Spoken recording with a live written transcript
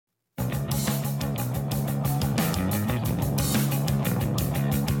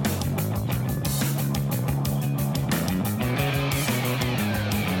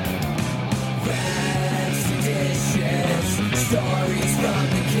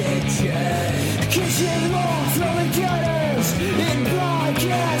Kitchen roll, throwing gutters in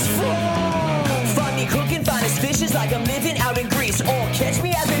broadcast form. Find me cooking finest fishes like I'm living out in Greece. Or catch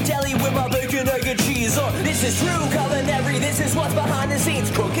me at the deli with my bacon, egg, and cheese. Or this is true culinary, this is what's behind the scenes.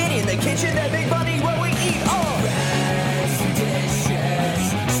 Cooking in the kitchen, that big money where we eat. Oh, rice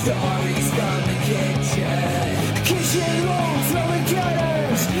dishes, stories from the kitchen. Kitchen roll, throwing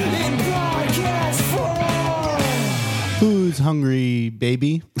gutters in broadcast form. Who's hungry,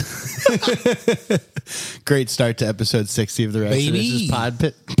 baby? Great start to episode 60 of the Rest of This is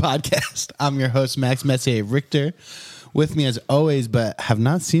podcast. I'm your host, Max Messier Richter. With me, as always, but have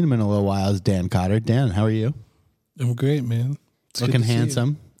not seen him in a little while, is Dan Cotter. Dan, how are you? I'm great, man. It's Looking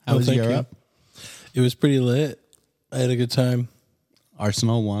handsome. How was Europe? It was pretty lit. I had a good time.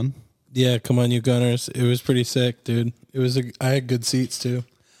 Arsenal won. Yeah, come on, you Gunners. It was pretty sick, dude. I had good seats, too.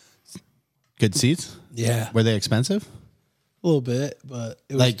 Good seats? Yeah. Were they expensive? A little bit, but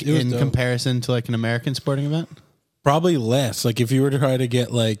it was Like it was in dope. comparison to like an American sporting event? Probably less. Like if you were to try to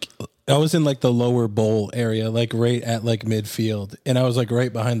get like, I was in like the lower bowl area, like right at like midfield, and I was like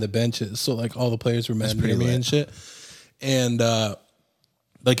right behind the benches. So like all the players were mad near me and shit. And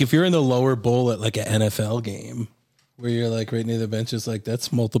like if you're in the lower bowl at like an NFL game where you're like right near the benches, like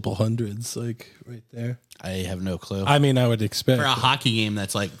that's multiple hundreds, like right there. I have no clue. I mean, I would expect For a hockey game,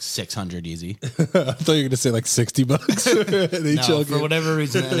 that's like 600 easy. I thought you were gonna say like $60 for an NHL No, game. for whatever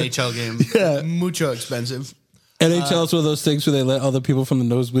reason, NHL game, mucho expensive. NHL is one of those things where they let all the people from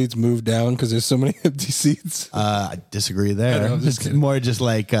the nosebleeds move down because there's so many empty seats. I disagree there. I'm just It's kidding. more just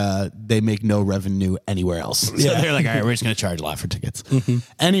like they make no revenue anywhere else. So they're like, all right, we're just going to charge a lot for tickets.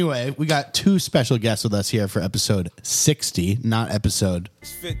 Anyway, we got two special guests with us here for episode 60, not episode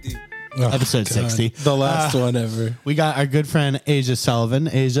 50. episode 60. The last one ever. We got our good friend Asia Sullivan.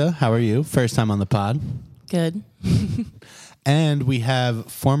 Asia, how are you? First time on the pod. Good. And we have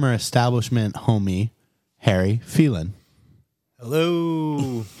former establishment homie Harry Phelan.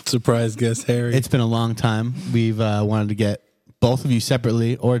 Hello. Surprise guest Harry. It's been a long time. We've wanted to get both of you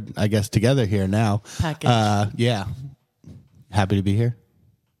separately, or I guess together here now. Package. Yeah. Happy to be here.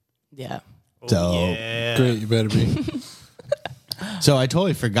 Yeah. So, Great, you better be. so I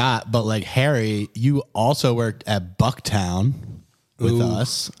totally forgot, but like Harry, you also worked at Bucktown with Ooh.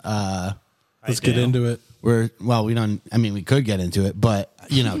 us. Let's get into it. We could get into it, but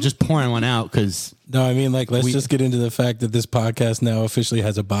you know, just pouring one out because No, I mean, like, let's just get into the fact that this podcast now officially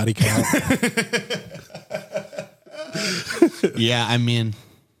has a body count. yeah, I mean,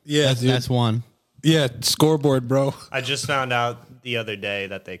 Yeah, that's one. Yeah, scoreboard, bro. I just found out the other day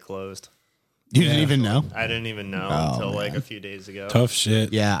that they closed. You didn't even know? I didn't even know Oh, until like man. a few days ago. Tough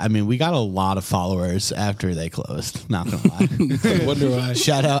shit. Yeah, I mean, we got a lot of followers after they closed. Not gonna lie. I wonder why.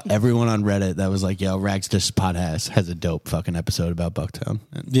 Shout out everyone on Reddit that was like, "Yo, Rags Dish Podcast has a dope fucking episode about Bucktown."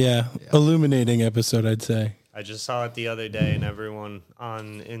 And Yeah, illuminating episode, I'd say. I just saw it the other day, and everyone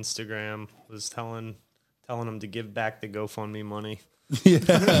on Instagram was telling them to give back the GoFundMe money. Yeah,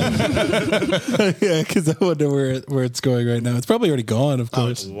 because I wonder where it's going right now. It's probably already gone, of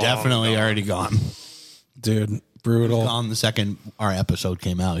course. long definitely gone. already gone. Dude, brutal. Gone the second our episode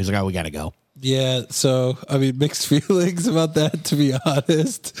came out. He's like, "Oh, we gotta go." Yeah, so I mean, mixed feelings about that, to be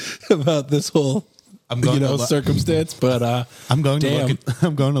honest, about this whole circumstance. But I'm going damn.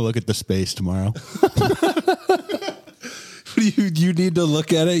 to look at the space tomorrow. you need to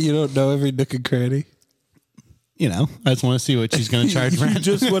look at it. You don't know every nook and cranny. You know, I just want to see what she's going to charge You rent.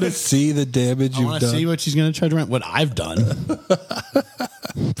 just want to see the damage I you've want to done. see what she's going to charge rent. What I've done.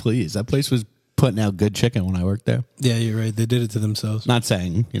 Please, that place was putting out good chicken when I worked there. Yeah, you're right. They did it to themselves. Not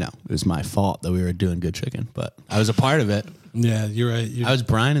saying it was my fault that we were doing good chicken, but I was a part of it. Yeah, you're right. I was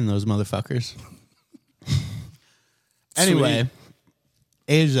brining those motherfuckers. Anyway,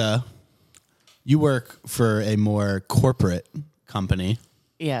 Asia, you work for a more corporate company.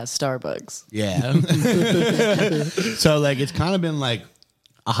 Yeah, Starbucks. Yeah. So like it's kind of been like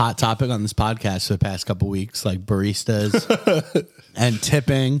a hot topic on this podcast for the past couple weeks, like baristas and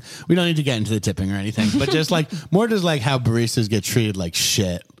tipping. We don't need to get into the tipping or anything, but just like more just like how baristas get treated like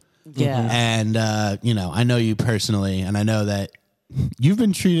shit. Yeah. And I know you personally, and I know that you've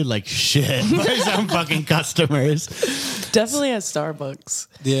been treated like shit by some fucking customers. Definitely at Starbucks.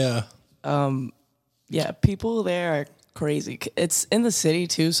 Yeah. Yeah, people there are crazy. It's in the city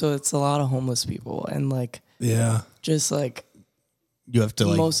too, so it's a lot of homeless people and like Yeah. just like You have to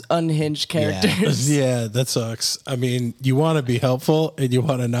like most unhinged characters. Yeah, that sucks. I mean, you want to be helpful and you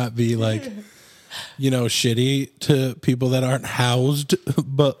want to not be like, shitty to people that aren't housed,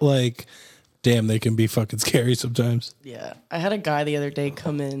 but like, damn, they can be fucking scary sometimes. Yeah. I had a guy the other day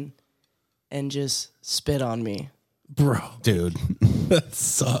come in and just spit on me. Bro. dude. That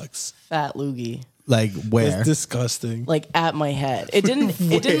sucks. fat loogie. Like where? It's disgusting. Like at my head. It didn't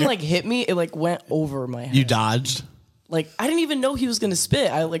like hit me. It like went over my head. You dodged? Like I didn't even know he was gonna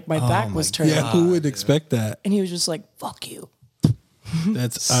spit. I like my back was turned. Yeah, who would expect that? And he was just like, "Fuck you."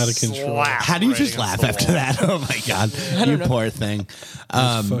 That's out of control. Slap How do you right just against laugh the after wall. that? Oh my God. You poor thing.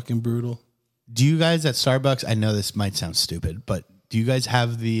 It's fucking brutal. Do you guys at Starbucks, I know this might sound stupid, but do you guys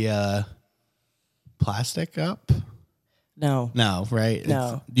have the plastic up? No. No, right?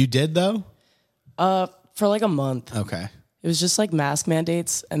 No. You did though? For like a month. Okay. It was just like mask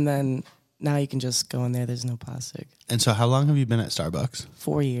mandates, and then now you can just go in there. There's no plastic. And so how long have you been at Starbucks?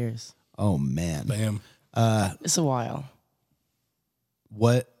 4 years. Oh man. Bam. It's a while.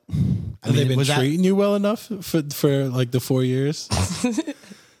 What? Have they been was that- treating you well enough for like the 4 years?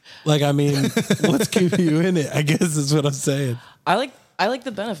 Like, I mean, what's keeping you in it? I guess is what I'm saying. I like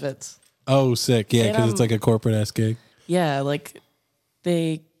the benefits. Oh, sick. Yeah, And, because it's like a corporate ass gig. Yeah, like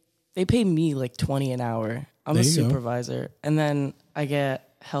they pay me like $20 an hour. I'm There a you go. supervisor, and then I get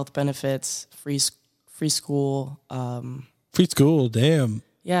health benefits, free school. Free school, damn.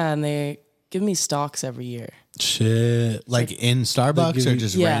 Yeah, and they give me stocks every year. Shit. like in Starbucks give or you-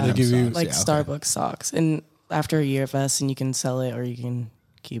 just Yeah. random They give you- stocks? Like Yeah, okay. Starbucks stocks, and after a year vests, and you can sell it or you can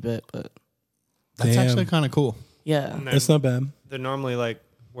keep it. But That's Damn. actually kind of cool. yeah, And That's not bad. They're normally like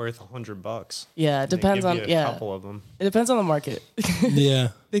worth $100. yeah, it They depends give on you a yeah, couple of them. it depends on the market. Yeah.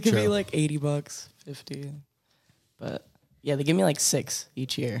 They could be True. like $80, 50, but yeah, they give me like 6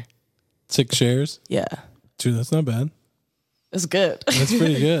 each year. 6 shares. Yeah, Dude, that's not bad. it's good. That's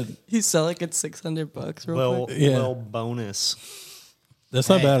pretty good. You sell it at $600 real Little, quick. Yeah. little bonus. That's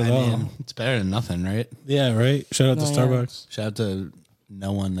not Hey, bad at I all. mean, it's better than nothing, right? Yeah, right? Shout out to No, yeah. Starbucks. Shout out to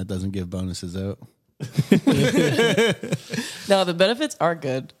no one that doesn't give bonuses out. No, the benefits are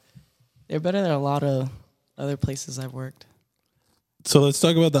good. They're better than a lot of other places I've worked. So let's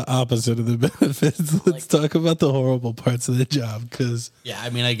talk about the opposite of the benefits. Let's talk about the horrible parts of the job because Yeah,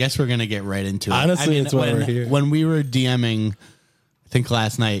 I mean, I guess we're gonna get right into it. Honestly, I mean, it's why when, we're here. When we were DMing, I think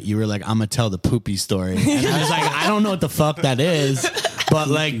last night, you were like, "I'm gonna tell the poopy story," and I was like, "I don't know what the fuck that is." But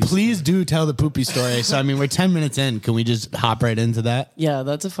like, please do tell the poopy story. So I mean, we're 10 minutes in. Can we just hop right into that? Yeah,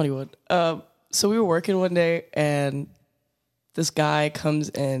 that's a funny one. So we were working one day, and this guy comes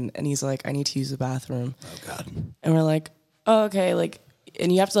in, and he's like, "I need to use the bathroom." Oh God! And we're like, "Oh, okay." Like,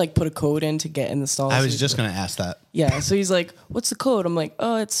 and you have to like put a code in to get in the stall. I So was he's just like- gonna ask that. Yeah. So he's like, "What's the code?" I'm like,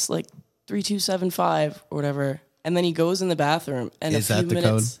 "Oh, it's like 3275 or whatever." And then he goes in the bathroom, and Is a few that the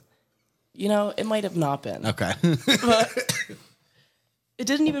minutes, you know, it might have not been. Okay. It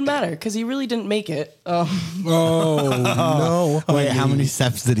didn't even matter because he really didn't make it. no. Wait, how many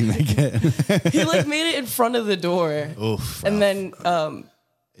steps did he make it? He like made it in front of the door, Oof. and then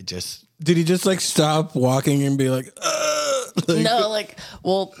It just. Did he just like stop walking and be like, no, like,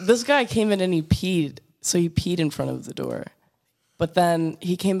 well, this guy came in and he peed, so he peed in front of the door. But then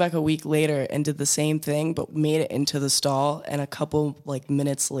he came back a week later and did the same thing, but made it into the stall. And a couple like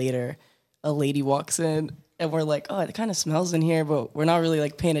minutes later, a lady walks in, and we're like, "Oh, it kind of smells in here," but we're not really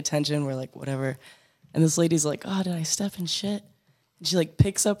like paying attention. We're like, whatever. And this lady's like, "Oh, did I step in shit?" And she like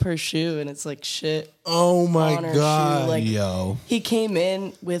picks up her shoe, and it's like shit oh my on her God. shoe. Like, Yo. he came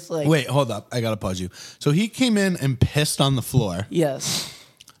in with like, Wait, hold up. I gotta pause you. So he came in and pissed on the floor. yes.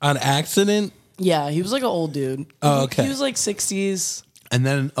 On accident? Yeah, he was like an old dude. Oh, okay. He was like 60s. And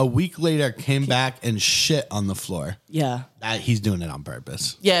then a week later came back and shit on the floor. Yeah. He's doing it on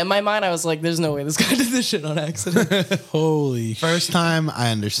purpose. Yeah, in my mind, I was like, there's no way this guy did this shit on accident. Holy shit. First time,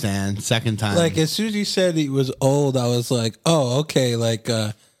 I understand. Second time, Like, as soon as you said he was old, I was like, oh, okay. Like,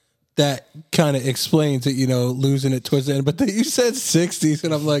 that kind of explains it, you know, losing it towards the end. But then you said 60s,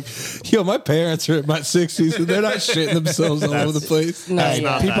 and I'm like, yo, my parents are in my 60s, and they're not shitting themselves all over the place. No, That's yeah.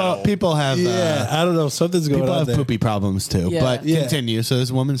 not that old. people have Yeah, I don't know. Something's going people on have there. poopy problems too. Yeah. But Yeah. continue. So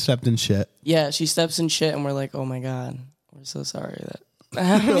this woman stepped in shit. Yeah, she steps in shit, and we're like, oh my God, we're so sorry that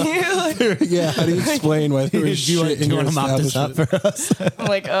happened to you. Like, Yeah, how do you explain why there was Do you shit in your want to mop this up establishment? for us? I'm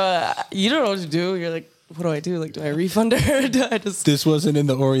like, you don't know what to do. You're like, what do I do? Like, do I refund her? Or do I just... This wasn't in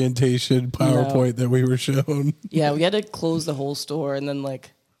the orientation PowerPoint that we were shown. Yeah, we had to close the whole store. And then,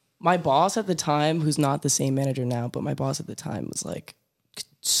 like, my boss at the time, who's not the same manager now, but my boss at the time was like,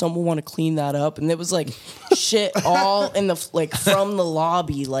 someone want to clean that up? And it was like shit all in the, like, from the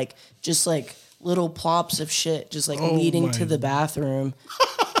lobby, like, just like little plops of shit just like leading my- to the bathroom.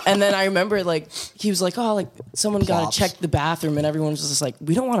 And then I remember, like, he was like, oh, like, someone got Plops. to check the bathroom. And everyone was just like,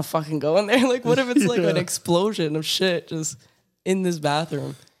 we don't want to fucking go in there. Like, what if it's like an explosion of shit just in this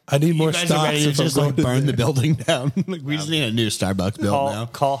bathroom? I need more You guys are stocks ready to if I'm just going like to burn the there. building down. Like, we just need a new Starbucks build now.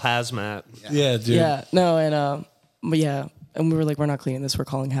 Call hazmat. Yeah, dude. Yeah, no, and but yeah, And we were like, we're not cleaning this. We're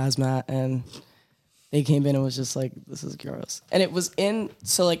calling hazmat. And they came in and was just like, this is gross. And it was in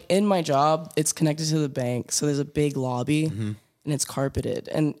my job, it's connected to the bank. So there's a big lobby and it's carpeted.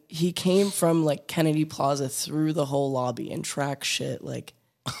 And he came from like Kennedy Plaza through the whole lobby and tracked shit like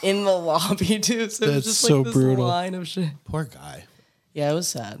in the lobby too. So it was just so like this brutal. line of shit. Poor guy. Yeah, it was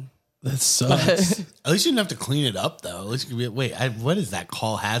sad. That sucks. At least you didn't have to clean it up, though. At least you could be, what is that?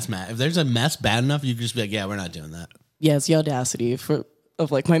 Call hazmat. If there's a mess bad enough, you could just be like, yeah, we're not doing that. Yeah, it's the audacity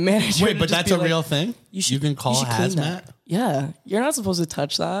of like my manager. Wait, to but just that's be a like, real thing? You can call should clean hazmat? that. Yeah, you're not supposed to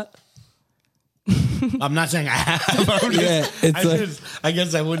touch that. I'm not saying I have. I'm just- Yeah, it's I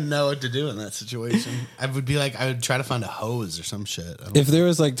guess I wouldn't know what to do in that situation. I would be like, I would try to find a hose or some shit. I don't If there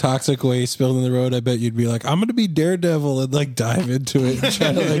was like toxic waste spilled in the road, I bet you'd be like, I'm going to be Daredevil and like dive into it and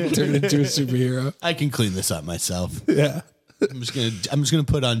try to like turn into a superhero. I can clean this up myself. Yeah. I'm just gonna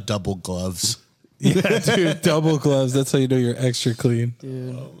put on double gloves. Yeah, dude, double gloves. That's how you know you're extra clean.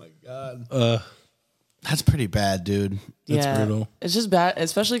 Dude. Oh my god. That's pretty bad, dude. That's brutal. It's just bad,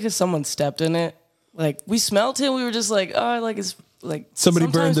 especially because someone stepped in it. Like we smelled it, we were just like, oh, like it's like Somebody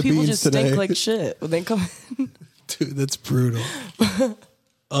burned sometimes the people beans just today. stink like shit when they come in. Dude, that's brutal.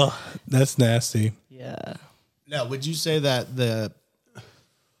 Oh, that's nasty. Yeah. Now, would you say that the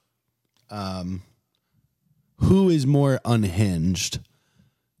who is more unhinged?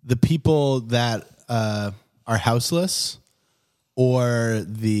 The people that are houseless or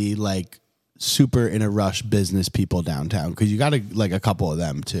the like super in a rush business people downtown? Because you got like a couple of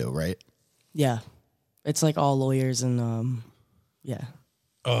them too, right? Yeah. It's like all lawyers and yeah.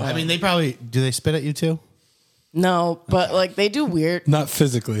 I mean, do they spit at you too? No, but like they do weird. Not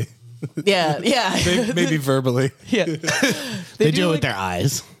physically. Yeah, yeah. Maybe verbally. Yeah. They do it like, with their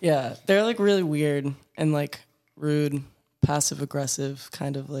eyes. Yeah. They're like really weird and like rude, passive aggressive,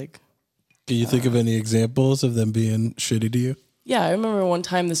 kind of like. Can you think of any examples of them being shitty to you? Yeah, I remember one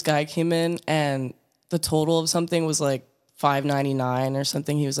time this guy came in and the total of something was like $5.99 or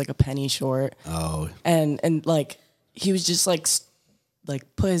something. He was like a penny short. Oh. And like he was just like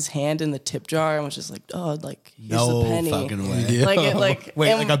put his hand in the tip jar and was just like, oh, like here's No the penny. fucking way. Yeah. Wait,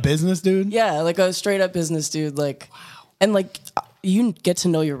 and- like a business dude? yeah, like a straight up business dude. Like, wow. And like you get to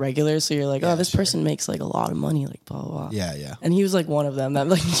know your regulars, so you're like, oh, this person makes like a lot of money, like blah blah blah. Yeah, yeah. And he was like one of them that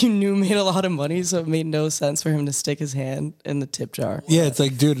like you knew made a lot of money, so it made no sense for him to stick his hand in the tip jar. Yeah, it's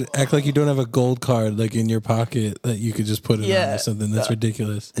like, dude, act like you don't have a gold card like in your pocket that you could just put it on or something. That's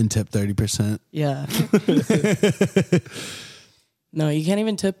ridiculous. And tip 30%. Yeah. No, you can't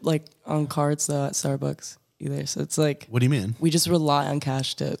even tip like on cards though at Starbucks either. So it's like, What do you mean? we just rely on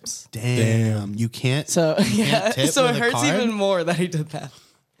cash tips. Damn. You can't. So yeah, tip so with it a hurts card? even more that he did that.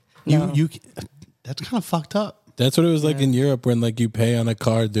 You that's kind of fucked up. That's what it was like in Europe when like you pay on a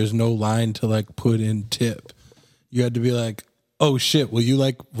card, there's no line to like put in tip. You had to be like, oh shit, will you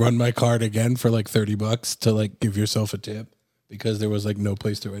like run my card again for like $30 to like give yourself a tip? Because there was like no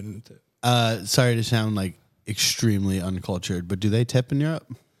place to write in a tip. Sorry to sound like extremely uncultured, but do they tip in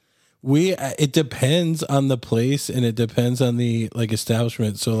Europe? It depends on the place and it depends on the like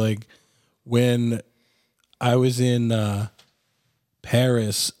establishment. So like when I was in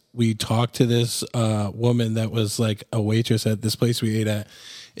Paris, we talked to this woman that was like a waitress at this place we ate at,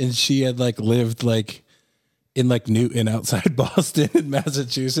 and she had like lived like in like Newton outside Boston in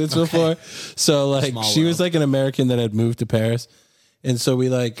Massachusetts before. So like Small she was world. like an American that had moved to Paris. And so we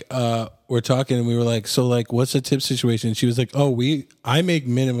like were talking and we were like, so like what's the tip situation? She was like, oh, I make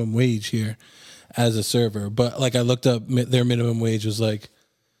minimum wage here as a server, but like I looked up their minimum wage was like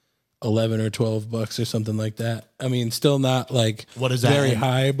 $11 or $12 or something like that. I mean, still not like What is that very in-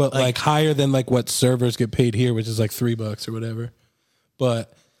 high, but like higher than like what servers get paid here, which is like $3 or whatever.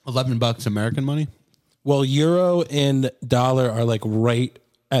 But $11 American money? well, euro and dollar are like right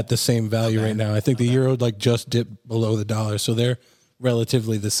at the same value right now. I think the euro like just dipped below the dollar, so they're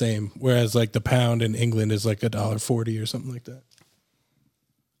relatively the same. Whereas like the pound in England is like $1.40 or something like that.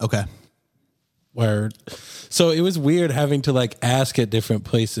 Okay. Word. So it was weird having to like ask at different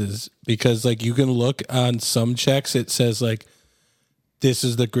places because like you can look on some checks, it says like this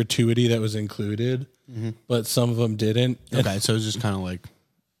is the gratuity that was included, but some of them didn't. Okay, so it's just kind of like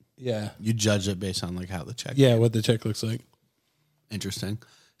Yeah. you judge it based on like how the check. Yeah, what the check looks like. Interesting.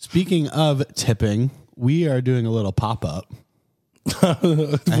 Speaking of tipping, we are doing a little pop-up.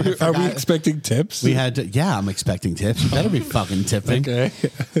 Are we expecting tips? We had to, yeah, I'm expecting tips. You better be fucking tipping. Okay.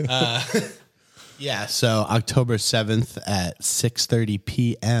 Yeah, so October 7th at 6:30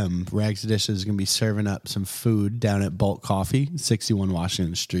 p.m., Rags to Dishes is going to be serving up some food down at Bulk Coffee, 61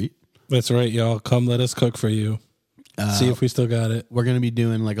 Washington Street. That's right, y'all. Come let us cook for you. See if we still got it. We're going to be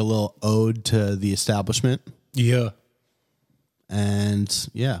doing like a little ode to the establishment. Yeah. And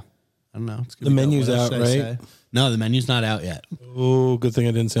yeah, I don't know. It's The menu's out, right? say? No, the menu's not out yet. Oh, good thing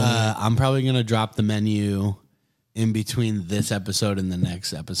I didn't say that. I'm probably going to drop the menu in between this episode and the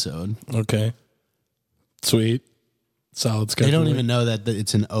next episode. Okay. Sweet. Solid schedule. They don't even know that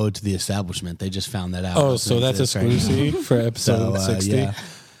it's an ode to the establishment. They just found that out. Oh, so that's exclusive for episode 60. Yeah.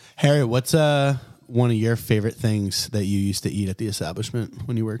 Harry, what's one of your favorite things that you used to eat at the establishment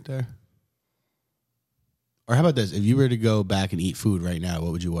when you worked there? Or how about this? If you were to go back and eat food right now,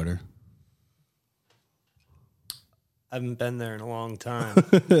 what would you order? I haven't been there in a long time.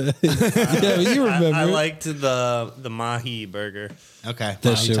 Yeah, you remember. I liked the mahi burger. Okay,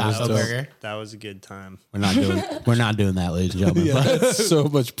 That shit was taco dope. burger. That was a good time. We're not doing that, ladies and gentlemen. Yeah, that's so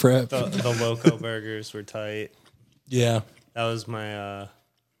much prep. The loco burgers were tight. Yeah. That was my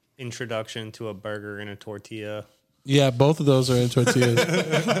introduction to a burger and a tortilla. Yeah, both of those are in tortillas.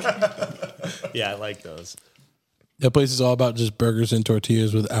 Yeah, I like those. That place is all about just burgers and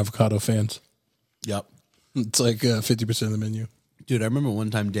tortillas with avocado fans. Yep. It's like 50% of the menu. Dude, I remember one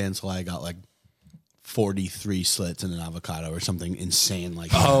time Dan Sly got like 43 slits and an avocado or something insane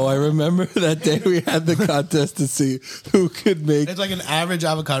like that. Oh, I remember that day we had the contest to see who could make. It's like an average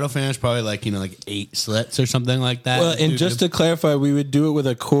avocado fan is probably like, like 8 slits or something like that. Well, and Dude, just to clarify, we would do it with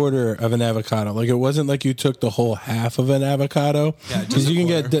a quarter of an avocado. Like, it wasn't like you took the whole half of an avocado. Yeah, because you can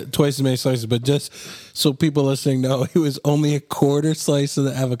get twice as many slices. But just so people listening know, it was only a quarter slice of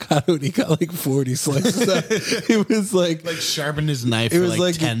the avocado, and he got like 40 slices. It was like sharpened his knife it for was like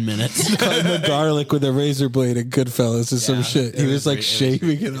like 10 minutes. cutting the garlic with a razor blade in Goodfellas or some shit. He was like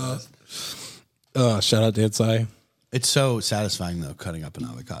shaving it off. Oh, shout out to Inside. It's so satisfying though, cutting up an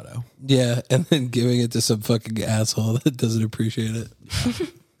avocado. Yeah, and then giving it to some fucking asshole that doesn't appreciate it.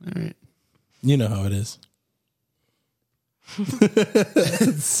 All right. You know how it is.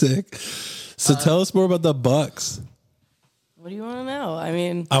 It's sick. So tell us more about the Bucks. What do you want to know? I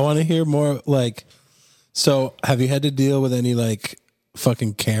mean, I want to hear more. Like, so have you had to deal with any like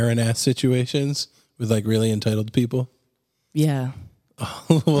fucking Karen ass situations with like really entitled people? yeah.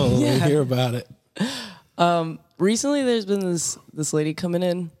 Well, Yeah. we'll hear about it. Recently, there's been this lady coming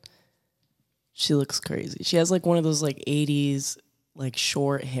in. She looks crazy. She has like one of those like 80s like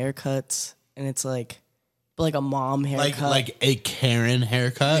short haircuts, and it's like a mom haircut. Like a Karen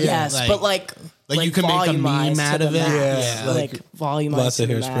haircut. yes, but like you can make a meme volumized out to of the it. max. Yeah. Like volumized. Lots of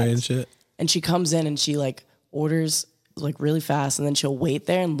to the hairspray max. and shit. And she comes in and she like orders like really fast, and then she'll wait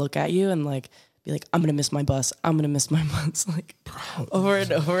there and look at you and like be like, "I'm gonna miss my bus. I'm gonna miss my bus," like over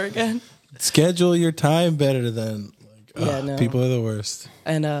and over again. Schedule your time better than like, Yeah, no. people are the worst.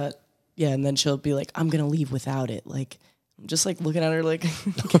 And yeah, and then she'll be like, "I'm gonna leave without it." Like, I'm just like looking at her like,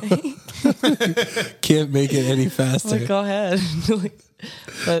 "Okay, Can't make it any faster. like, go ahead." Like,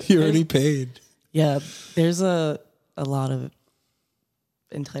 but You already paid. yeah, there's a lot of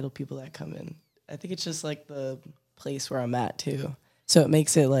entitled people that come in. I think it's just like the place where I'm at too, so it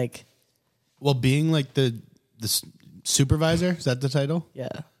makes it like, Well, being like the supervisor, is that the title? yeah.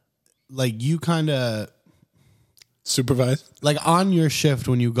 Like you kind of Supervise. like on your shift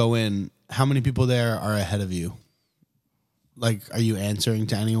when you go in, how many people there are ahead of you? Like, are you answering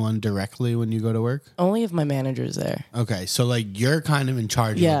to anyone directly when you go to work? Only if my manager's there. Okay, so like you're kind of in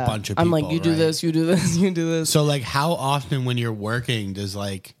charge of Yeah, a bunch of people. I'm like, you do right? this, you do this, you do this. So like, how often when you're working does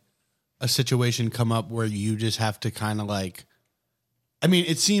like a situation come up where you just have to kind of like? I mean,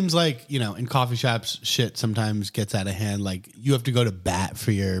 it seems like, in coffee shops, shit sometimes gets out of hand. Like, you have to go to bat for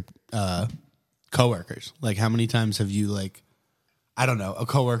your coworkers. Like, how many times have you, like, I don't know, a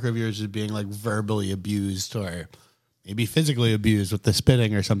coworker of yours is being, like, verbally abused or maybe physically abused with the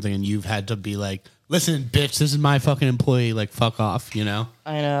spitting or something, and you've had to be like, listen, bitch, this is my fucking employee. Like, fuck off, I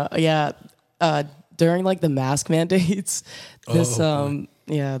know? Yeah. During, like, the mask mandates, this,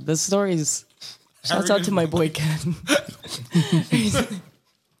 this story's... Shouts out to my boy Ken.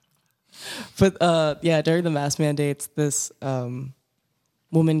 But during the mask mandates, this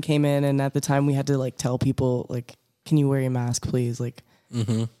woman came in, and at the time we had to like tell people like, "Can you wear your mask, please?" Like,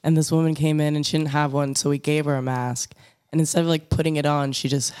 and this woman came in and she didn't have one, so we gave her a mask, and instead of like putting it on, she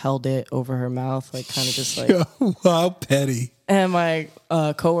just held it over her mouth, like kind of just like. Wow, petty. And my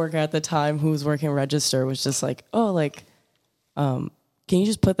coworker at the time, who was working register, was just like, "Oh, like, can you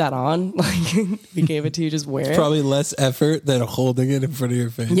just put that on? Like, we gave it to you, just wear it." Probably less effort than holding it in front of your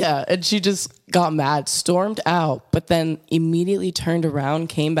face. Yeah, and she just got mad, stormed out, but then immediately turned around,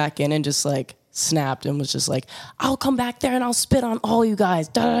 came back in, and just like snapped and was just like, "I'll come back there and I'll spit on all you guys."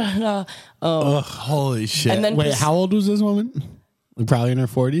 Da, da, da. Holy shit. And then Wait, how old was this woman? Like, probably in her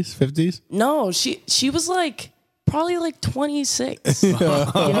 40s, 50s? No, she was like probably like 26. You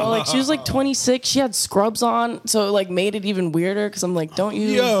know, like she was like 26. She had scrubs on, so it like made it even weirder because I'm like, don't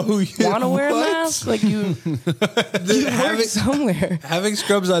you want to wear a mask? Like you work somewhere. Having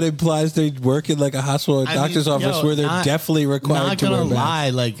scrubs on implies they work in like a hospital or doctor's office where they're definitely required to wear a mask. Not gonna lie,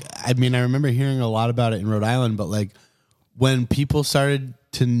 like I mean, I remember hearing a lot about it in Rhode Island, but like when people started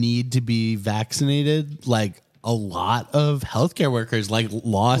to need to be vaccinated, like a lot of healthcare workers like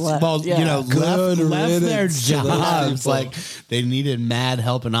lost, left their jobs. Like they needed mad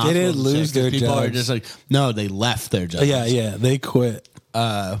help and they didn't lose their people jobs. Are just like, no, they left their jobs. Yeah, they quit.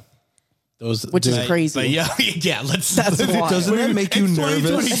 Which is crazy. But yeah, let's. Doesn't that make you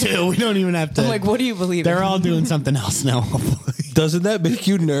nervous? We don't even have to. I'm like, what do you believe? They're all doing something else now. Doesn't that make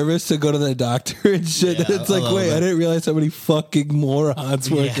you nervous to go to the doctor and shit? Yeah, it's like, wait, I didn't realize how many fucking morons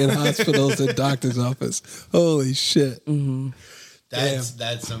work in hospitals and doctor's office. Holy shit. Mm-hmm.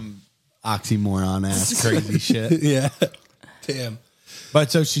 That's some oxymoron ass crazy shit. Yeah. Damn.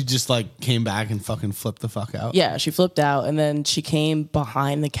 But so she just like came back and fucking flipped the fuck out. Yeah, she flipped out and then she came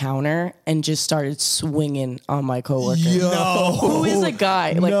behind the counter and just started swinging on my coworker. No. Who is a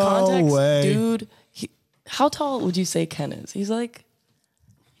guy? Like context, way. dude. How tall would you say Ken is? He's like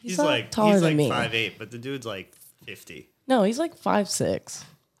taller than me. 5'8", but the dude's like 50. No, he's like 5'6".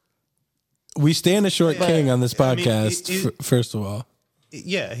 We stand a short king on this podcast, first of all.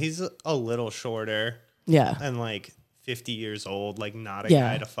 Yeah, he's a little shorter. Yeah. And like 50 years old, like not a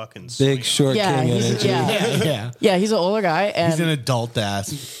guy to fucking big short king energy. Yeah, he's an older guy. And, he's an adult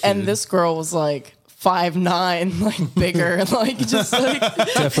ass. And this girl was like 5'9", like bigger, like just like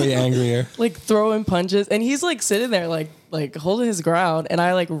definitely angrier, like throwing punches. And he's like sitting there, like holding his ground. And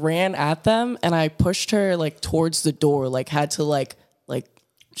I like ran at them and I pushed her like towards the door, like had to like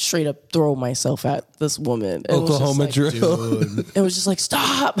straight up throw myself at this woman. It Oklahoma was just, drill. It was just like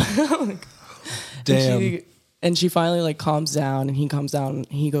stop. Damn. And she finally like calms down and he comes down and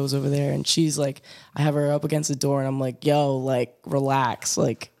he goes over there and she's like, I have her up against the door and I'm like, yo, like relax,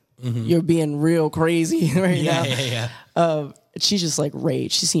 like you're being real crazy right now. Yeah. She's just like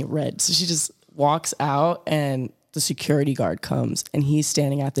rage. She's seeing red. So she just walks out and the security guard comes and he's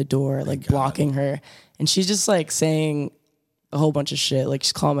standing at the door like blocking her. And she's just like saying a whole bunch of shit. Like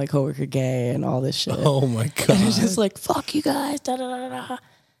she's calling my coworker gay and all this shit. Oh my God. And she's just like, fuck you guys. Da, da, da, da.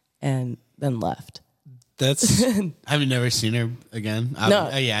 And then left. That's. Have you never seen her again?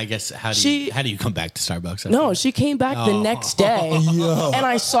 No. Yeah, I guess. How do you come back to Starbucks? No, she came back the next day, and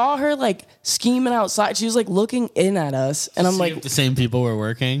I saw her like scheming outside. She was like looking in at us, and I'm like, the same people were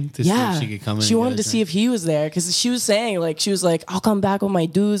working to see if she could come in. She wanted to see if he was there because she was saying like she was like, I'll come back with my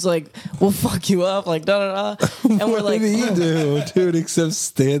dudes, like we'll fuck you up, like da da da. And we're like, what did he do, dude? Except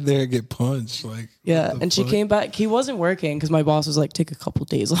stand there and get punched, like. Yeah, and she came back. He wasn't working because my boss was like, take a couple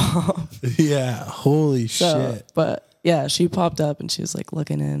days off. Yeah, holy shit. But yeah, she popped up and she was like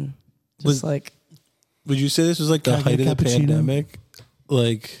looking in. Just like. Would you say this was like the height of the pandemic?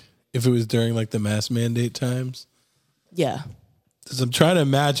 Like if it was during like the mask mandate times? Yeah. Because I'm trying to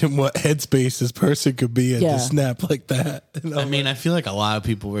imagine what headspace this person could be in to snap like that. I mean, I feel like a lot of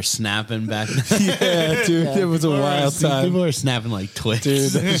people were snapping back then. Yeah, dude. It was a wild time. People were snapping like Twix.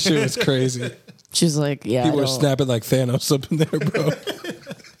 Dude, that shit was crazy. She's like, yeah. People were snapping like Thanos up in there, bro.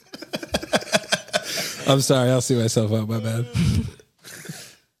 I'm sorry. I'll see myself out. My bad.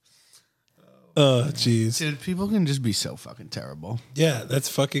 Oh, jeez. Dude, people can just be so fucking terrible. Yeah, that's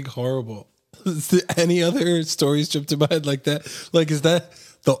fucking horrible. Any other stories jump to mind like that? Like, is that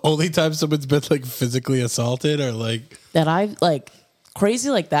the only time someone's been like physically assaulted or like that I've like crazy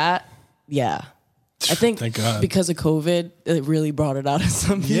like that? Yeah. I think because of COVID, it really brought it out of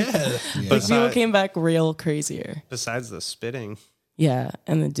some people. Yeah. Like people came back real crazier. Besides the spitting. Yeah.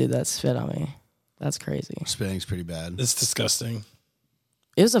 And the dude that spit on me. That's crazy. Spitting's pretty bad. It's disgusting.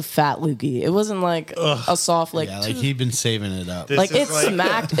 It was a fat loogie. It wasn't like a soft like. Yeah, like he'd been saving it up. Like it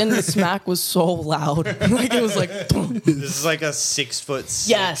smacked, and the smack was so loud. Like it was like. This is like a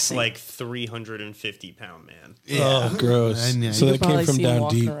 6'6", like 350-pound man. Yeah. Oh, gross! So that came from down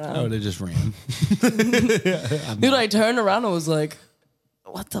deep. Oh, they just ran. Dude, I turned around and was like,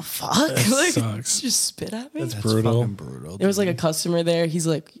 "What the fuck?" Like, sucks. Just spit at me. That's brutal. Brutal. There was like a customer there. He's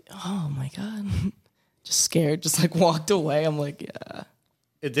like, "Oh my god," just scared. Just like walked away. I'm like, yeah.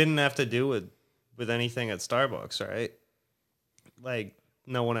 It didn't have to do with anything at Starbucks, right? Like,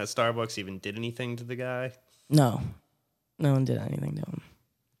 no one at Starbucks even did anything to the guy? No one did anything to him.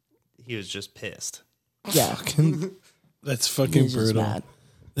 He was just pissed. Yeah. That's fucking brutal. Mad.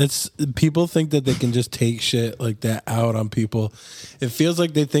 That's people think that they can just take shit like that out on people. It feels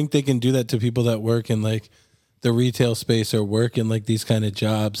like they think they can do that to people that work in like the retail space or work in like these kind of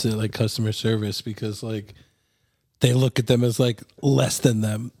jobs at like customer service because like they look at them as like less than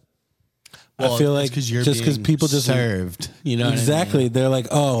them. I feel like just because people just served, you know, exactly. What I mean? They're like,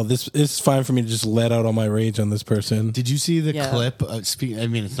 oh, this is fine for me to just let out all my rage on this person. Did you see the Yeah. clip? I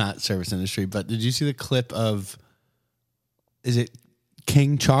mean, it's not service industry, but did you see the clip of? Is it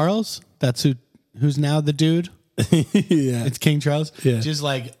King Charles? That's who's now the dude. Yeah, It's King Charles. Yeah. Just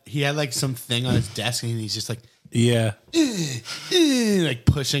like he had like something on his desk, and he's just like. yeah. Like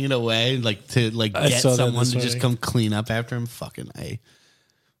pushing it away, like to like I get saw that someone this to just morning. come clean up after him. Fucking A.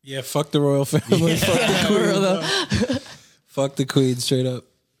 Yeah, fuck the royal family. Fuck the queen, straight up.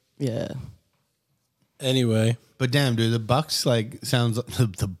 Yeah. Anyway, But damn, dude, the Bucks like sounds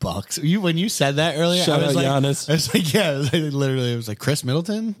the Bucks. When you said that earlier, Shout I was out like, Giannis. I was like, yeah, literally, it was like Chris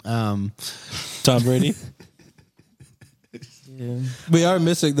Middleton. Tom Brady. Yeah. We are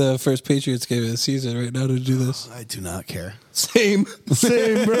missing the first Patriots game of the season right now to do this. I do not care. Same,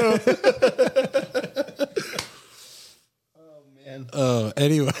 bro.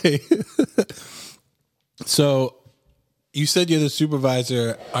 Anyway. So you said you're the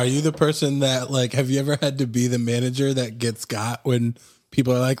supervisor. Are you the person that like, have you ever had to be the manager that gets got when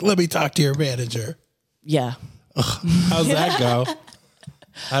people are like, let me talk to your manager? Yeah. How's that go?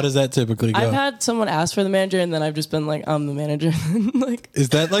 How does that typically go? I've had someone ask for the manager and then I've just been like, I'm the manager. Like Is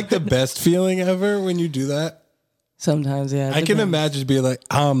that like the best feeling ever when you do that? sometimes, yeah. it I can depends. imagine being like,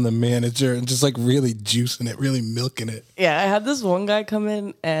 I'm the manager and just like really juicing it, really milking it. Yeah, I had this one guy come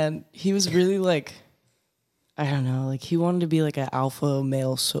in and he was really like, I don't know, like he wanted to be like an alpha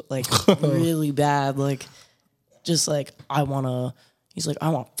male, so like really bad, like just like he's like, I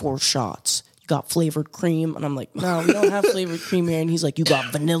want 4 shots. You got flavored cream? And I'm like, no, we don't have flavored cream here. And he's like, you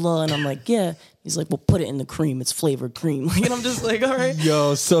got vanilla? And I'm like, yeah. He's like, well, put it in the cream. It's flavored cream. Like, and I'm just like, all right.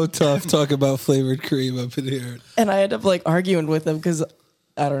 Yo, so tough talking about flavored cream up in here. And I end up like arguing with him because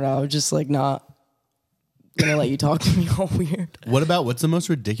I don't know, I was just like not gonna let you talk to me all weird. What's the most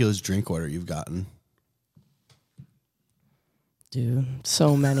ridiculous drink order you've gotten? Dude,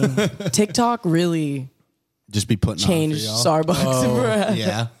 so many. TikTok really Just be putting changed on for y'all? Starbucks.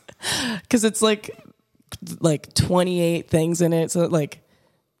 Yeah. Because it's like 28 things in it. So like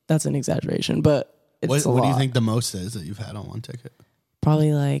that's an exaggeration, but it's What a lot. do you think the most is that you've had on one ticket?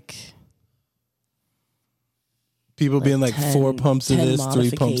 Probably like People being like 10 4 pumps of 10 this,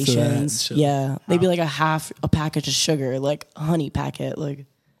 3 pumps of that. modifications. Shit. Yeah. Maybe like a package of sugar, like a honey packet, like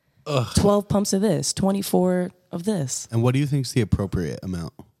 12 pumps of this, 24 of this. And what do you think is the appropriate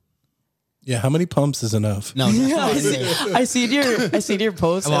amount? Yeah, how many pumps is enough? No, that's not I see your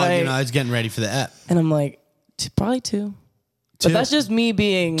post well, and, I was getting ready for the app. and I'm like, probably 2. But that's just me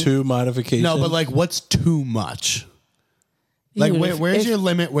being 2 modifications. No, but like, what's too much? Like, Dude, where's if- your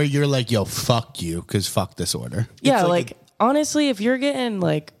limit where you're like, yo, fuck you, because fuck this order? Yeah, It's like honestly, if you're getting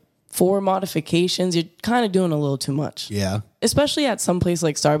like 4 modifications, you're kind of doing a little too much. Yeah, Especially at some place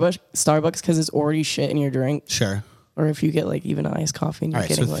like Starbucks because it's already shit in your drink. sure. Or if you get like even an iced coffee and All you're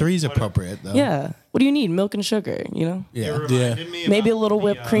right, so getting like, 3's appropriate, though. yeah. What do you need? Milk and sugar, you know? Yeah. Reminded me Maybe a about little the,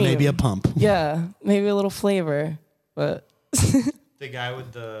 whipped cream. Maybe a pump. Yeah, maybe a little flavor. But The guy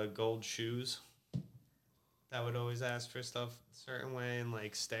with the gold shoes that would always ask for stuff a certain way and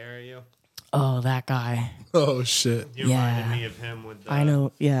like stare at you. oh, that guy. oh shit. You Yeah. reminded me of him with the, I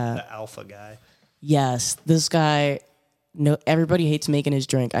know. Yeah. the alpha guy. Yes, this guy. No, everybody hates making his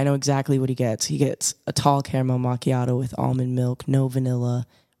drink. I know exactly what he gets. He gets a tall caramel macchiato with almond milk, no vanilla,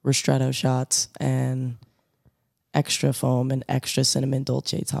 ristretto shots, and extra foam and extra cinnamon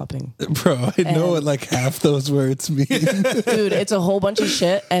dolce topping. Bro, I know what like half those words mean. Dude, it's a whole bunch of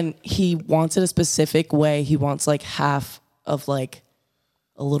shit, and he wants it a specific way. He wants like half of like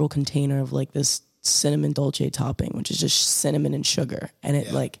a little container of like this cinnamon dolce topping, which is just cinnamon and sugar, and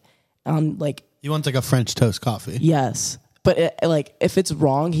it like You want like a French toast coffee? yes. But like, if it's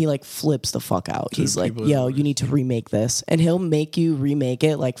wrong, he like flips the fuck out. He's like, "Yo, you need to remake this," and he'll make you remake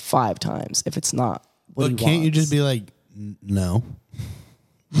it like 5 times if it's not what But he can't you wants. just be like, no?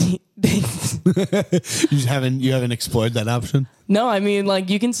 You haven't explored that option? No, I mean, like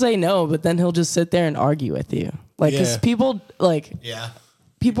you can say no, but then he'll just sit there and argue with you, like because Yeah. people like Yeah.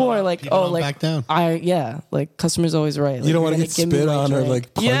 people are like, people oh, don't like back down. like customers always right. Like, You don't you're want to gonna get give me spit my on or drink.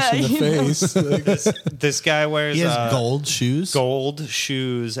 like punched Yeah, in the you know. face. Like, This guy wears He has gold shoes. gold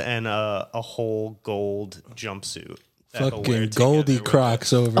shoes and a whole gold jumpsuit. that he'll wear fucking together Goldie with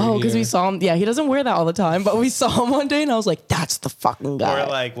Crocs it. over Oh, because here. we saw him. Yeah, he doesn't wear that all the time, but we saw him one day, and I was like, "That's the fucking guy." Or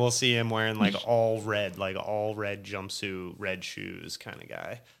like we'll see him wearing like all red jumpsuit, red shoes kind of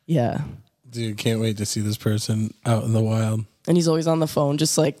guy. Yeah, Dude, can't wait to see this person out in the wild. and he's always on the phone,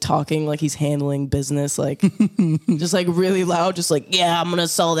 just like talking like he's handling business, like just like really loud, just like, "Yeah, I'm gonna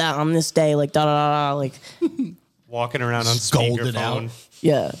sell that on this day," like da da da da, like. walking around on Scolded out.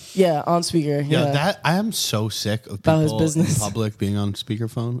 speakerphone. Yeah, on speaker. Yeah, Yeah, that I am so sick of About his people in business. public being on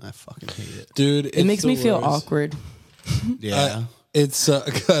speakerphone. I fucking hate it. Dude, it makes me feel awkward. Yeah. It's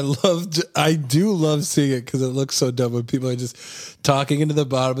I do love seeing it because it looks so dumb when people are just talking into the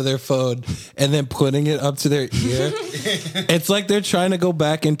bottom of their phone and then putting it up to their ear. It's like they're trying to go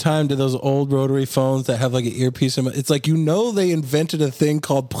back in time to those old rotary phones that have like an earpiece. It's like, they invented a thing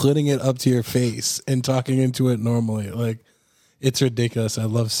called putting it up to your face and talking into it normally. Like, it's ridiculous. I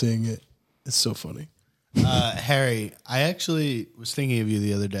love seeing it. It's so funny. Harry, I actually was thinking of you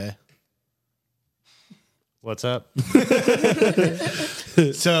the other day. What's up?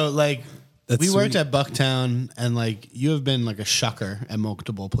 So, like, That's we worked sweet. at Bucktown, and like, you have been like a shucker at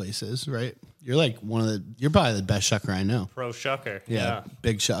multiple places, right? You're like you're probably the best shucker I know. Pro shucker. Yeah,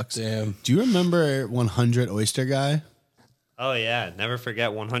 big shucks. Damn. Do you remember 100 Oyster guy? Oh yeah, never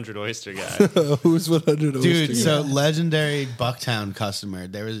forget 100 Oyster guy. Who's 100 Dude, Oyster so guy? legendary Bucktown customer.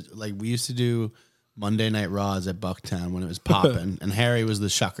 There was like, we used to do Monday Night Raws at Bucktown when it was popping, and Harry was the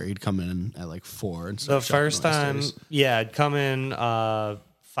shucker. He'd come in at like 4 and The start shucking first time, oysters. yeah, I'd come in 5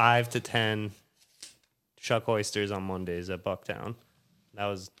 to 10 shuck oysters on Mondays at Bucktown. That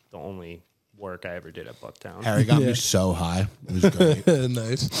was the only work I ever did at Bucktown. Harry got me so high. It was great.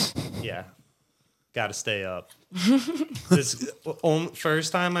 Nice. Yeah, got to stay up.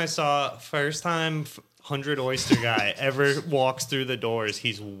 First time 100 Oyster guy ever walks through the doors.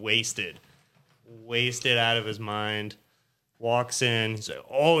 He's wasted out of his mind. Walks in, he's like,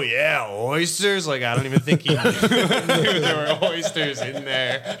 "Oh yeah, oysters!" Like, I don't even think he knew there were oysters in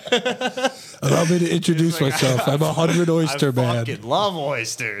there. Allow me to introduce myself. I'm 100 Oyster I man. fucking love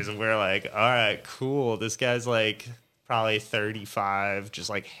oysters. And we're like, all right, cool. This guy's like probably 35, just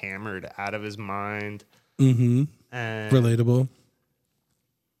like hammered out of his mind. Mm-hmm. And Relatable.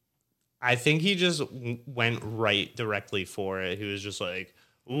 I think he just went right directly for it. He was just like,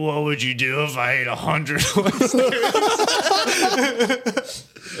 "What would you do if I ate 100 oysters?"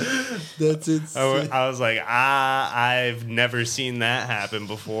 That's it. I was like, I've never seen that happen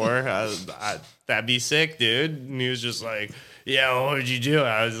before. That'd be sick, dude. And he was just like, "Yeah, what would you do?"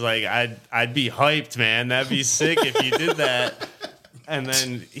 I was like, I'd be hyped, man. That'd be sick if you did that. And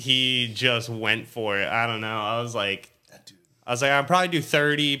then he just went for it. I don't know. I was like, I'll probably do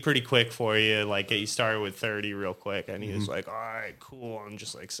 30 pretty quick for you. Like, get you started with 30 real quick. And he was like, all right, cool. And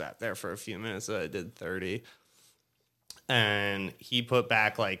just like sat there for a few minutes. So I did 30. And he put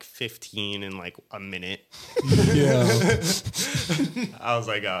back like 15 in like a minute. Yeah. I was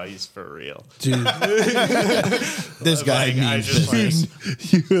like, oh, he's for real. Dude. This guy Like, I needs just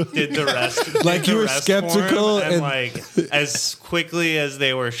this. like did the rest. Like, did you the were rest for him, skeptical and and- like as quickly as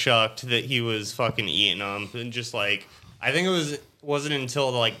they were shucked, that he was fucking eating them, and just like I think wasn't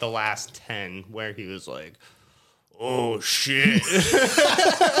until like the last 10 where he was like, "Oh shit."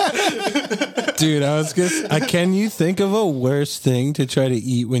 Dude, can you think of a worse thing to try to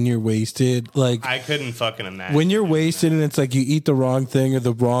eat when you're wasted? Like, I couldn't fucking imagine. when you're wasted and it's like you eat the wrong thing or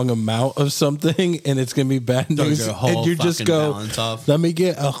the wrong amount of something and it's going to be bad Throws news. your whole And you just fucking go, balance off. let me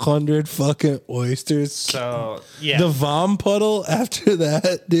get 100 fucking oysters. So yeah, The vom puddle after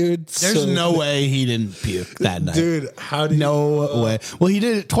that, dude. There's no way he didn't puke that night. Dude, how do you... No way. Well, he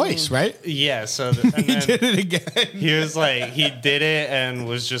did it twice, right? yeah. So and He then did it again. he was like, he did it and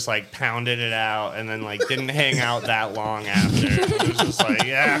was just like pounded it out, and then like didn't hang out that long after. It was just like,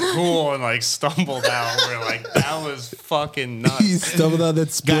 yeah, cool, and like stumbled out. We're like, that was fucking nuts. He stumbled on that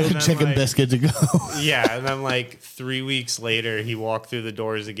Got spill. a then, chicken like- biscuit to go. Yeah, and then like 3 weeks later, he walked through the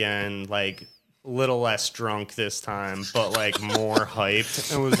doors again, like a little less drunk this time, but like more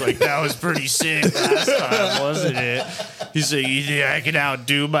hyped, and was like, "That was pretty sick last time, wasn't it?" He's like, "You think I can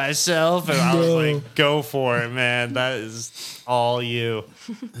outdo myself?" And I was like, "Go for it, man. That is all you."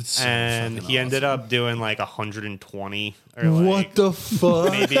 And he ended up doing like 120 or like What the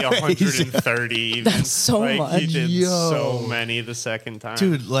fuck? maybe 130. Even. That's so like, much. He did Yo. so many the second time,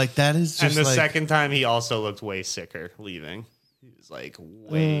 Dude, like that is just and the like, second time, he also looked way sicker leaving. He was like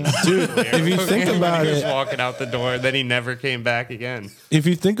way Dude, if you think about he was it, walking out the door, then he never came back again. if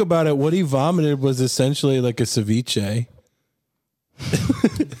you think about it, what he vomited was essentially like a ceviche.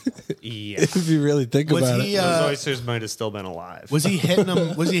 Yeah, If you really think was about he it. those oysters might have still been alive. was he hitting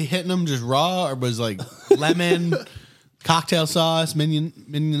them? Was he hitting them just raw, or was like lemon, cocktail sauce,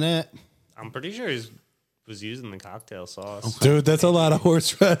 mignonette? I'm pretty sure he was using the cocktail sauce. Dude, that's a lot of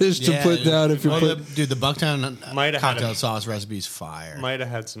horseradish to put down if you Well, put... dude, the Bucktown Might have had cocktail a- sauce recipe is fire. Might have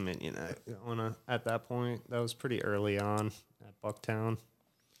had some mignonette going at that point. That was pretty early on at Bucktown.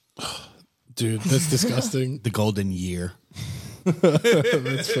 Dude, that's disgusting. The golden year.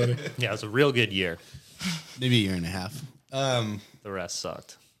 That's funny. Yeah, it was a real good year. Maybe a year and a half. The rest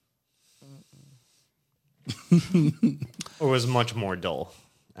sucked. Or was much more dull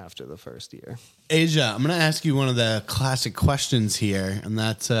after the first year. Asia, I'm going to ask you one of the classic questions here, and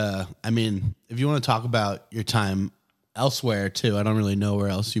that's, if you want to talk about your time elsewhere too, I don't really know where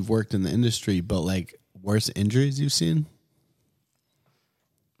else you've worked in the industry, but like worst injuries you've seen?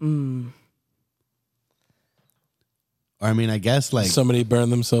 Or I guess like Somebody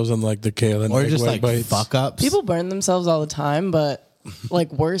burned themselves on like the kale and or egg just white like bites. fuck ups. People burn themselves all the time, but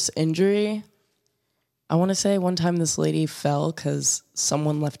like worst injury, I want to say one time this lady fell because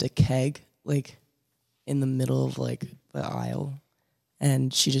someone left a keg like in the middle of like the aisle,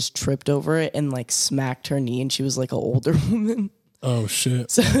 and she just tripped over it and like smacked her knee, and she was like an older woman. Oh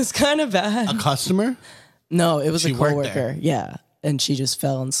shit! So it's kind of bad. A customer? No, it was She a worked coworker. there. Yeah, and she just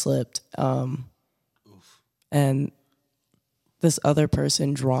fell and slipped. And this other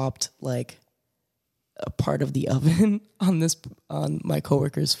person dropped like a part of the oven on my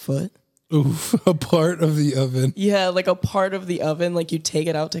coworker's foot. Oof! A part of the oven, Yeah, like a part of the oven, like you take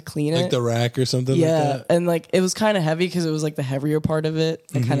it out to clean like it. the rack or something. Yeah, like that. and like it was kind of heavy because it was like the heavier part of it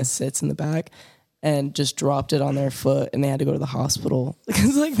that kind of sits in the back, and just dropped it on their foot, and they had to go to the hospital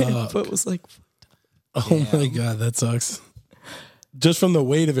because like their foot was like. Oh my god, that sucks. Just from the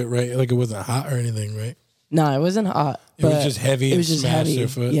weight of it, right? Like it wasn't hot or anything, right? No, it wasn't hot. It was but just heavy It and was just smashed heavy. their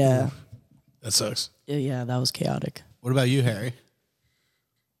foot. Yeah. That sucks. Yeah, that was chaotic. What about you, Harry?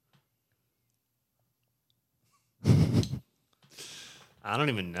 I don't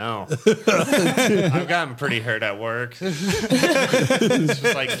even know. I've gotten pretty hurt at work. Just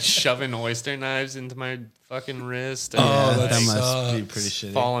like shoving oyster knives into my fucking wrist. And that like, must be pretty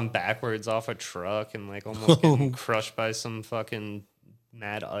shitty. falling backwards off a truck and like almost getting crushed by some fucking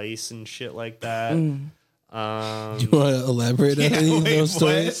mad ice and shit like that. Do you want to elaborate on any of those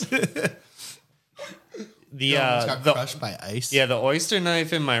stories? Got The crushed by ice. yeah, the oyster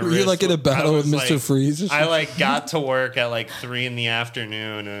knife in my Were wrist. you like in a battle I with was, Mr. Freeze or I something? like got to work at like 3 in the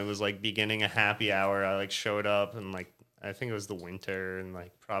afternoon, and it was like beginning a happy hour. I like showed up, and like I think it was the winter in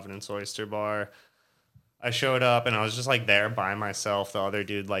like Providence Oyster Bar. I showed up, and I was just like there by myself. The other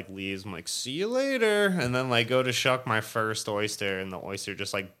dude like leaves. I'm like, see you later, and then like go to shuck my first oyster, and the oyster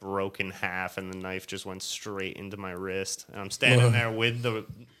just like broke in half, and the knife just went straight into my wrist. And I'm standing there with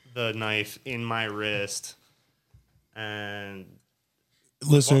the knife in my wrist. And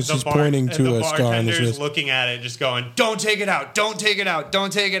Listeners, the she's bar- pointing and to the a scar on his bartender's wrist. looking at it, just going, "Don't take it out! Don't take it out!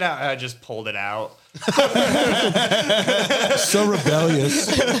 Don't take it out!" And I just pulled it out. So rebellious.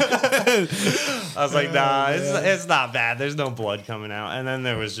 I was like, "Nah, it's not bad. There's no blood coming out." And then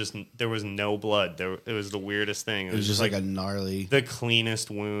there was no blood. It was the weirdest thing. It was just like a gnarly. the cleanest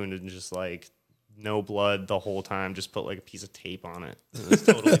wound, and just like no blood the whole time. Just put like a piece of tape on it. It was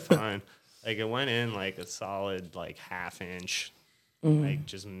totally fine. Like it went in like a solid like half inch. Like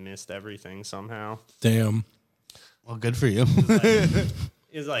just missed everything somehow. Damn. Well, good for you.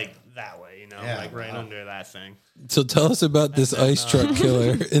 It's like that way, you know, Yeah, like right wow. under that thing. So tell us about this ice truck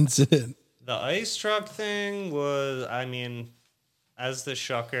killer incident. The ice truck thing was, I mean, as the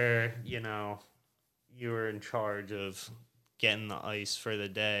shucker, you know, you were in charge of getting the ice for the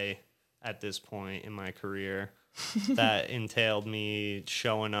day at this point in my career. That entailed me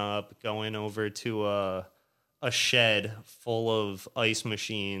showing up, going over to a shed full of ice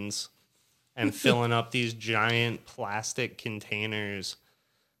machines and filling up these giant plastic containers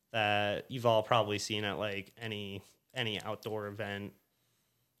that you've all probably seen at like any outdoor event.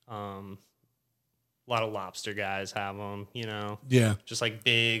 A lot of lobster guys have them, you know, Yeah. just like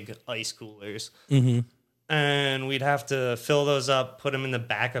big ice coolers. Mm-hmm. And we'd have to fill those up, put them in the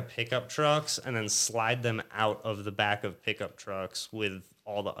back of pickup trucks, and then slide them out of the back of pickup trucks with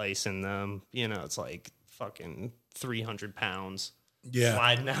all the ice in them. You know, it's like fucking 300 pounds Yeah.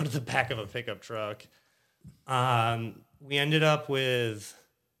 sliding out of the back of a pickup truck. We ended up with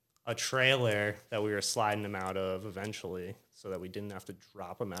a trailer that we were sliding them out of eventually so that we didn't have to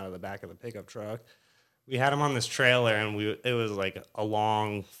drop them out of the back of the pickup truck. We had them on this trailer, and it was like a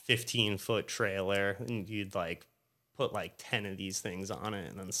long 15-foot trailer, and you'd like put like 10 of these things on it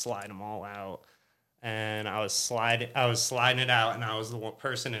and then slide them all out. And I was sliding it out, and I was the one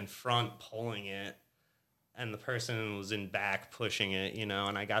person in front pulling it, and the person was in back pushing it, you know.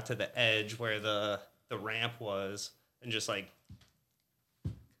 And I got to the edge where the ramp was, and just like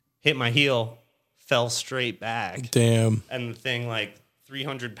hit my heel, fell straight back, Damn. and the thing like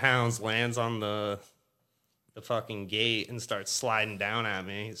 300 pounds lands on the fucking gate and starts sliding down at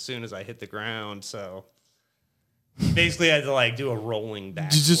me as soon as I hit the ground. So Basically, I had to like do a rolling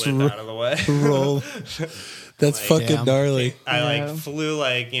back just flip out of the way. Roll. That's fucking damn. gnarly. I like Yeah. flew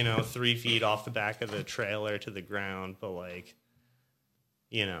like 3 feet off the back of the trailer to the ground, but like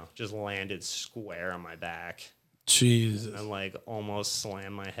just landed square on my back Jesus. and like almost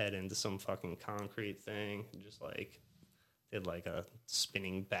slammed my head into some fucking concrete thing. Just like did like a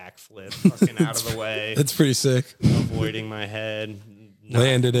spinning backflip fucking out of the way, That's pretty sick. avoiding my head.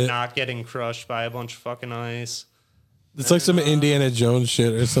 Landed it. Not getting crushed by a bunch of fucking ice. It's like some Indiana Jones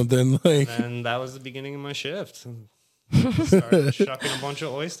shit or something. Like, And that was the beginning of my shift. Started shucking a bunch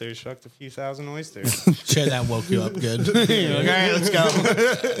of oysters, shucked a few thousand oysters. Sure, that woke you up good. You're like, all right, let's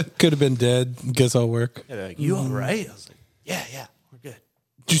go. could have been dead. Guess I'll work. They're like, you all right? I was like, yeah, we're good.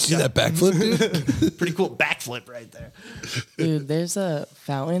 Did you see that backflip, dude? Pretty cool backflip right there. Dude, there's a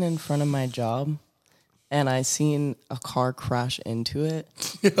fountain in front of my job, and I seen a car crash into it,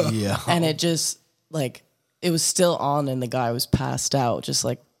 Yeah. and it just like it was still on, and the guy was passed out, just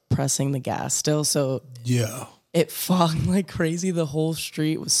like pressing the gas still. So Yeah. it fogged like crazy. The whole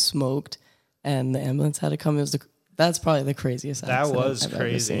street was smoked, and the ambulance had to come. It was that's probably the craziest. That accident was I've ever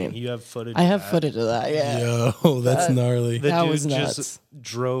crazy. seen. You have footage. I of have that. footage of that. Yeah, Yo, that's gnarly. The That dude was just nuts.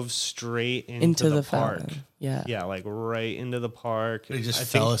 drove straight into the the park. fountain. Yeah, Yeah, like right into the park. He just I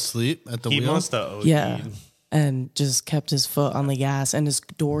fell think asleep at the He wheel. must have OD'd. yeah, and just kept his foot on the gas, and his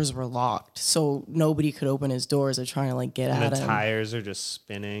doors were locked, so nobody could open his doors. They're trying to like get And at the him. tires are just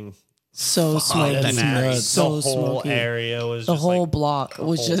spinning. So smoky. that's nuts. So the whole smoky. area was The just whole like, block the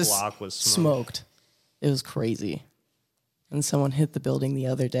was whole just block was smoked. smoked. It was crazy. And someone hit the building the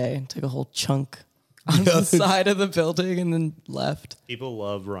other day and took a whole chunk on the side of the building and then left. People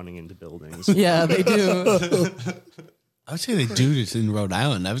love running into buildings. Yeah, they do. I would say they do this in Rhode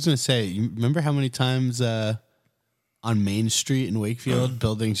Island. I was going to say, you remember how many times on Main Street in Wakefield,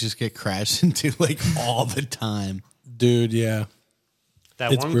 buildings just get crashed into like all the time? Dude, yeah.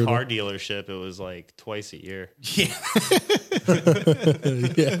 That It's one brutal. car dealership, it was like twice a year. Yeah.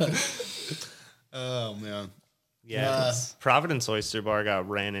 Oh, man. Yeah. Providence Oyster Bar got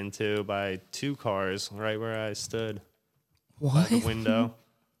ran into by 2 cars right where I stood by What? the window.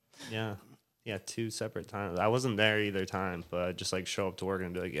 Yeah. Yeah, 2 separate times. I wasn't there either time, but I'd just like show up to work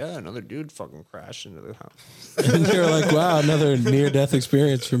and be like, yeah, another dude fucking crashed into the house. And you're like, wow, another near-death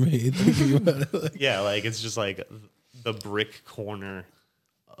experience for me. Thinking about it. Like, Yeah, like it's just like the brick corner.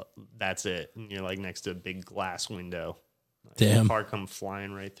 That's it. And you're like next to a big glass window. Like, Damn. A car come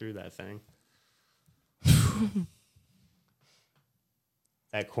flying right through that thing.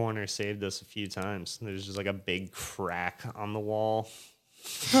 That corner saved us a few times. There's just like a big crack on the wall.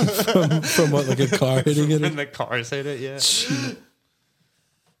 from what, like a car hitting it? And the cars hit it, yeah.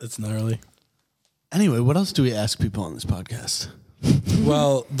 That's gnarly. Anyway, what else do we ask people on this podcast?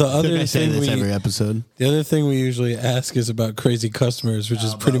 Well, the I think other I say thing this every episode. the other thing we usually ask is about crazy customers, which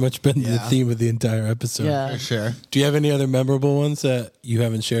has pretty much been the yeah. theme of the entire episode. Yeah. For sure. Do you have any other memorable ones that you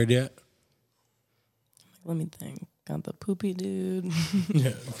haven't shared yet? Let me think. Got the poopy dude.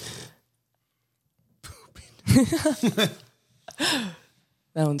 Yeah.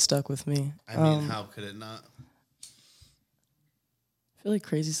 That one stuck with me. I mean, how could it not? I feel like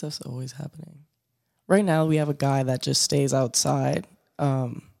crazy stuff's always happening. Right now, we have a guy that just stays outside.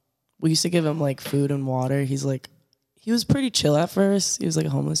 We used to give him like food and water. He was pretty chill at first. He was like a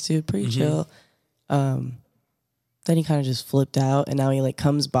homeless dude, pretty chill. Then he kind of just flipped out, and now he like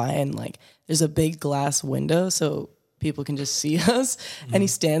comes by and like there's a big glass window so people can just see us, and he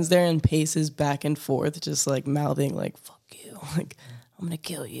stands there and paces back and forth, just like mouthing like "fuck you," like "I'm gonna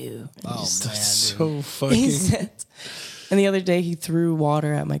kill you." And Oh, man. So he fucking. said- and the other day he threw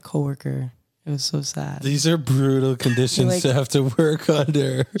water at my coworker. It was so sad. These are brutal conditions Like- to have to work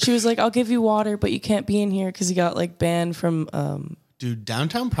under. She was like, "I'll give you water, but you can't be in here because he got like banned from." Dude,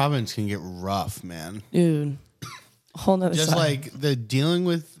 downtown Providence can get rough, man. Dude, a whole nother Just side. like the dealing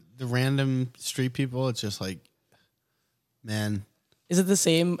with the random street people, it's just like, man. Is it the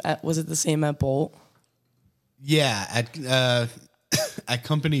same? Was it the same at Bolt? Yeah, at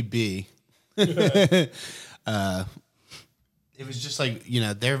Company B, it was just like,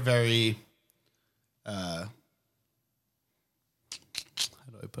 they're very, how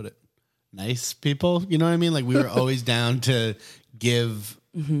do I put it? Nice people, you know what I mean? Like we were always down to give.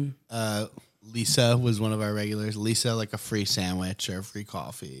 Lisa was one of our regulars. Lisa like a free sandwich or a free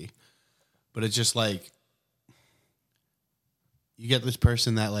coffee, but it's just like you get this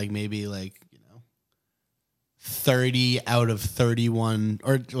person that like maybe like 30 out of 31,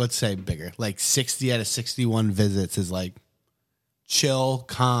 or let's say bigger, like 60 out of 61 visits is like chill,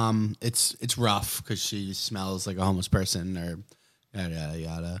 calm. It's rough because she smells like a homeless person or yada yada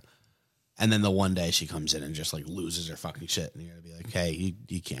yada. And then the one day she comes in and just like loses her fucking shit, and you're gonna be like, hey,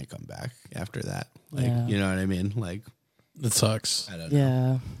 you can't come back after that. Like, Yeah. you know what I mean? Like, It sucks. I don't know.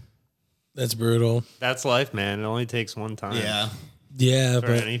 Yeah. That's brutal. That's life, man. It only takes one time. Yeah. Yeah, For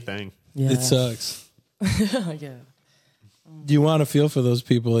but anything. Yeah. it sucks. Yeah. You want to feel for those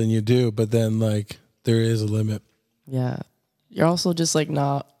people, and you do, but then like there is a limit. Yeah. You're also just like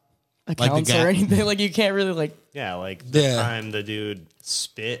not a the counselor guy- or anything. Like you can't really like. Yeah, like the Yeah. time the dude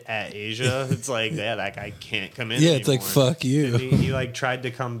spit at Asia, it's like, yeah, that guy can't come in. Yeah, it's like, anymore. fuck you. And he like tried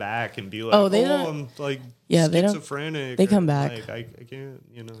to come back and be like, Oh, they don't- I'm like Yeah, they don't- schizophrenic. they or, come back. Like, I can't,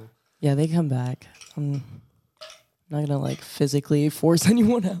 you know. Yeah, they come back. I'm not gonna like physically force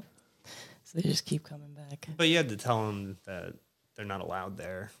anyone out. So they just keep coming back. But you had to tell them that they're not allowed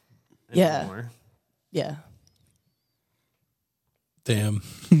there Yeah. anymore. Yeah. Damn,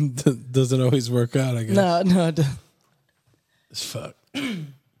 doesn't always work out. I guess. No, it doesn't. It's fuck.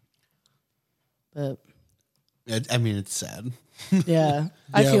 But I mean, it's sad. yeah,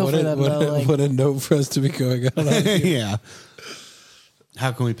 I feel what for a, them what though. a, Like, what a note for us to be going on. Yeah.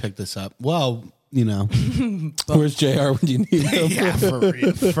 How can we pick this up? Well, you know. Where's JR when you need him? Yeah,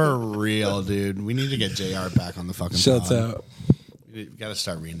 for real, dude. We need to get JR back on the fucking Shuts pod. out. We got to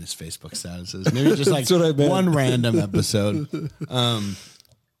start reading his Facebook statuses. Maybe just like That's what I meant. one random episode.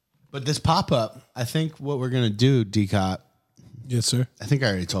 But this pop up, I think what we're gonna do, D-Cot, Yes, sir. I think I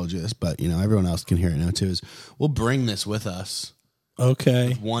already told you this, but you know everyone else can hear it now too. Is we'll bring this with us.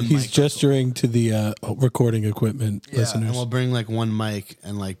 Okay. one He's mic. gesturing to the recording equipment, And listeners. we'll bring like one mic,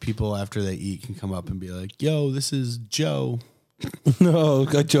 and like people after they eat can come up and be like, "Yo, this is Joe." No,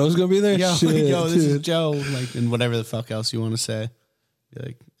 Joe's gonna be there. Yo, Shit, yo, this is dude. Joe. Like, and whatever the fuck else you want to say. Be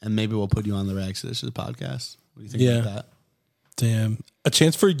like, and maybe we'll put you on the Rags This is a podcast. What do you think Yeah. about that? Damn. A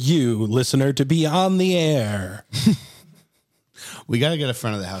chance for you, listener, to be on the air. We got to get a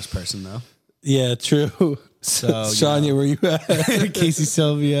front of the house person though. Yeah, true. So, Sonia, where you at? Casey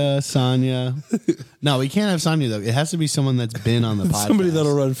Sylvia, Sonia. No, we can't have Sonia though. It has to be someone that's been on the podcast. Somebody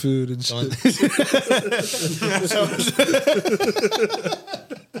that'll run food and shit.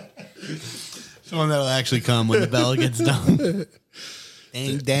 Someone that'll actually come when the bell gets done.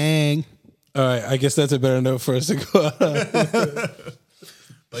 Dang, dang. All right, I guess that's a better note for us to go out.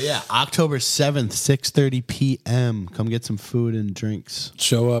 But yeah, October 7th, 6:30 p.m. Come get some food and drinks.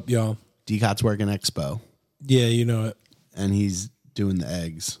 Show up, y'all. D-Cot's working Expo, Yeah, you know it. and he's doing the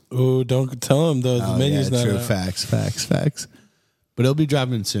eggs. Oh, don't tell him though. The menu's not true. out. Facts. But it'll be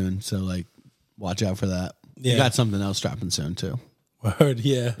dropping soon, so like, watch out for that. Yeah. You got something else dropping soon too. Word,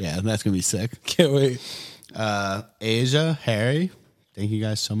 yeah. Yeah, that's gonna be sick. Can't wait. Asia, Harry, thank you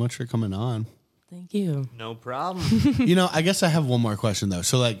guys so much for coming on. thank you. No problem. You know, I guess I have one more question though.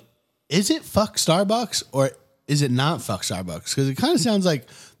 So like, is it fuck Starbucks or is it not fuck Starbucks? Because it kind of sounds like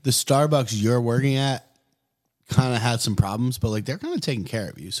the Starbucks you're working at kind of had some problems, but like they're kind of taking care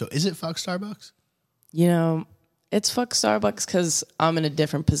of you. So is it fuck Starbucks? You know, it's fuck Starbucks because I'm in a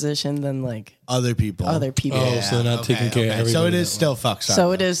different position than like Other people. other people. Oh, so they're not taking care of everything. So it that is still fuck Starbucks.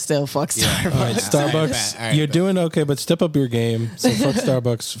 So it is still fuck Starbucks. All right, Starbucks, All right, you're bet. doing okay, but step up your game. So fuck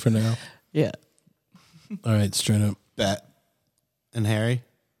Starbucks for now. Yeah. All right, straight up. Bet. And Harry?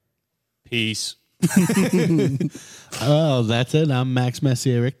 Peace. Oh, that's it. I'm Max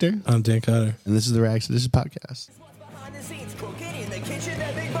Messier Richter, I'm Dan Cotter. and this is the Rags This is podcast. What's behind the scenes? Cooking in the kitchen,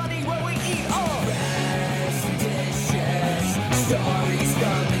 that big money where we eat all. Stories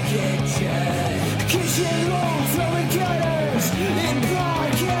from the kitchen. Kitchen